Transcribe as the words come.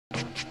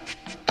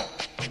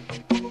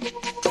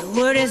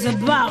word is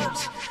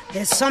about.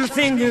 There's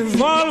something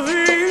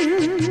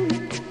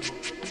evolving.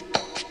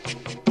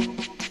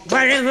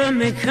 Whatever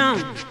may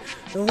come,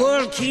 the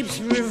world keeps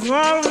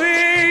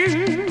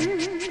revolving.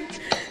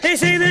 They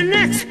say the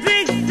next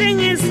big thing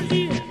is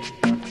here,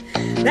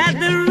 that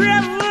the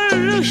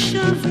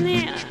revolution's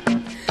near.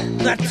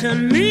 But to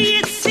me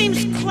it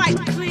seems quite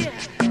clear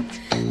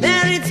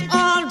that it's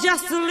all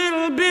just a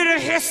little bit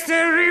of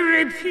history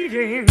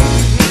repeating.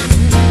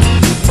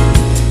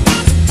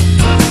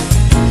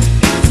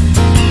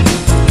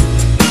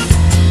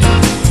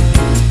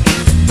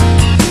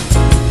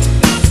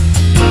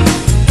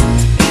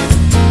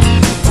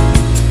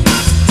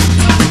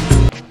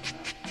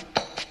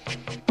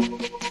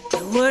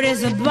 What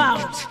is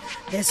about?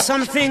 There's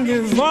something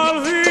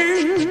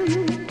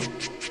evolving.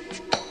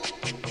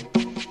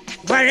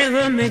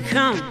 Whatever may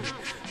come,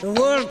 the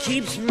world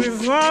keeps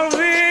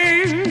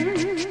revolving.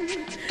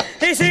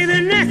 They say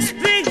the next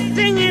big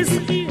thing is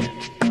here,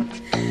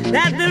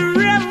 that the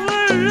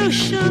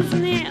revolution's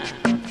near.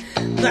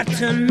 But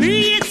to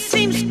me it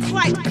seems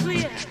quite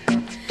clear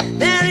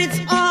that it's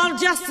all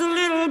just a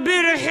little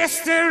bit of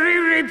history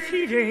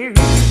repeating.